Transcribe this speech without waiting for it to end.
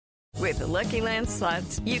With the Lucky Land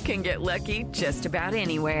Slots, you can get lucky just about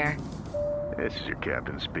anywhere. This is your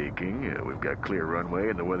captain speaking. We've got clear runway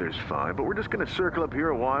and the weather's fine, but we're just going to circle up here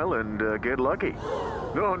a while and get lucky.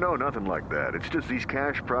 No, nothing like that. It's just these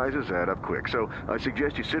cash prizes add up quick. So I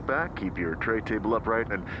suggest you sit back, keep your tray table upright,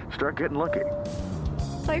 and start getting lucky.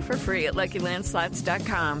 Play for free at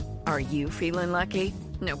LuckyLandSlots.com. Are you feeling lucky?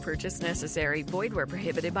 No purchase necessary. Void where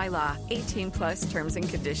prohibited by law. 18+ terms and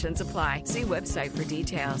conditions apply. See website for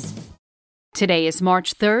details. Today is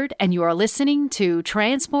March 3rd, and you are listening to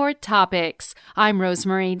Transport Topics. I'm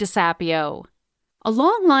Rosemary DeSapio. A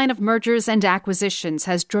long line of mergers and acquisitions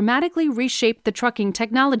has dramatically reshaped the trucking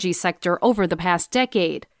technology sector over the past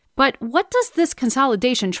decade. But what does this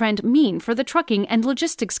consolidation trend mean for the trucking and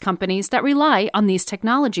logistics companies that rely on these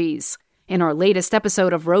technologies? In our latest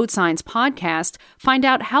episode of Road Signs podcast, find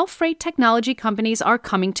out how freight technology companies are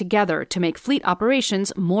coming together to make fleet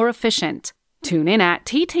operations more efficient. Tune in at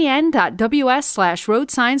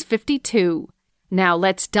ttn.ws/roadsigns52. Now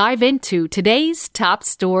let's dive into today's top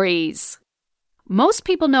stories. Most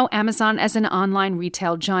people know Amazon as an online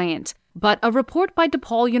retail giant, but a report by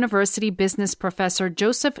DePaul University business professor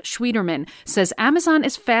Joseph Schwieterman says Amazon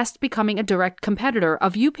is fast becoming a direct competitor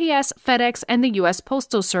of UPS, FedEx, and the U.S.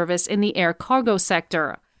 Postal Service in the air cargo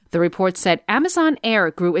sector. The report said Amazon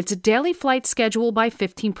Air grew its daily flight schedule by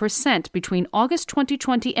 15% between August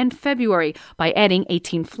 2020 and February by adding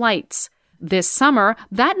 18 flights. This summer,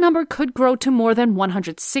 that number could grow to more than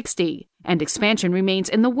 160, and expansion remains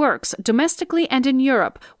in the works domestically and in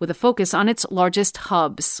Europe, with a focus on its largest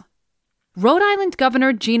hubs. Rhode Island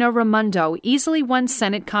Governor Gina Raimondo easily won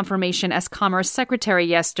Senate confirmation as Commerce Secretary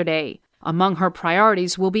yesterday. Among her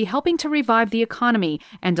priorities will be helping to revive the economy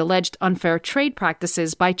and alleged unfair trade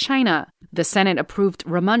practices by China. The Senate approved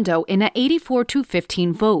Raimondo in an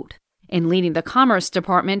 84-15 vote. In leading the Commerce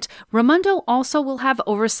Department, Raimondo also will have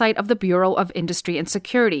oversight of the Bureau of Industry and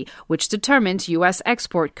Security, which determines U.S.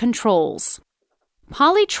 export controls.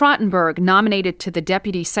 Polly Trottenberg, nominated to the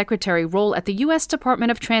Deputy Secretary role at the U.S.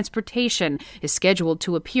 Department of Transportation, is scheduled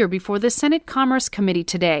to appear before the Senate Commerce Committee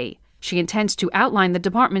today. She intends to outline the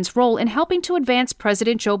department's role in helping to advance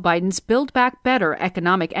President Joe Biden's Build Back Better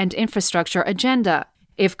economic and infrastructure agenda.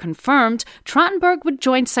 If confirmed, Trottenberg would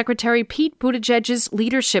join Secretary Pete Buttigieg's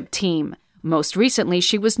leadership team. Most recently,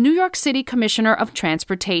 she was New York City Commissioner of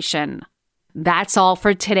Transportation. That's all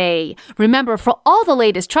for today. Remember, for all the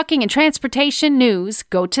latest trucking and transportation news,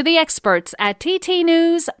 go to the experts at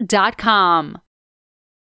ttnews.com.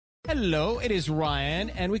 Hello, it is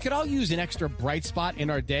Ryan, and we could all use an extra bright spot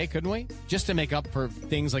in our day, couldn't we? Just to make up for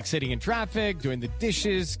things like sitting in traffic, doing the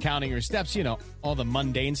dishes, counting your steps, all the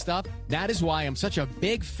mundane stuff. That is why I'm such a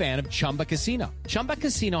big fan of Chumba Casino. Chumba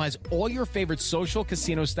Casino has all your favorite social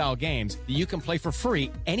casino-style games that you can play for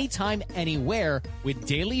free anytime, anywhere with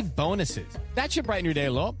daily bonuses. That should brighten your day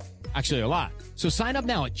a little. Actually, a lot. So sign up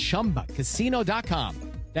now at ChumbaCasino.com.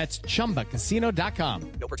 That's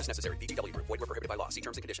ChumbaCasino.com. No purchase necessary. VGW Group. Void where prohibited by law. See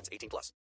terms and conditions. 18+.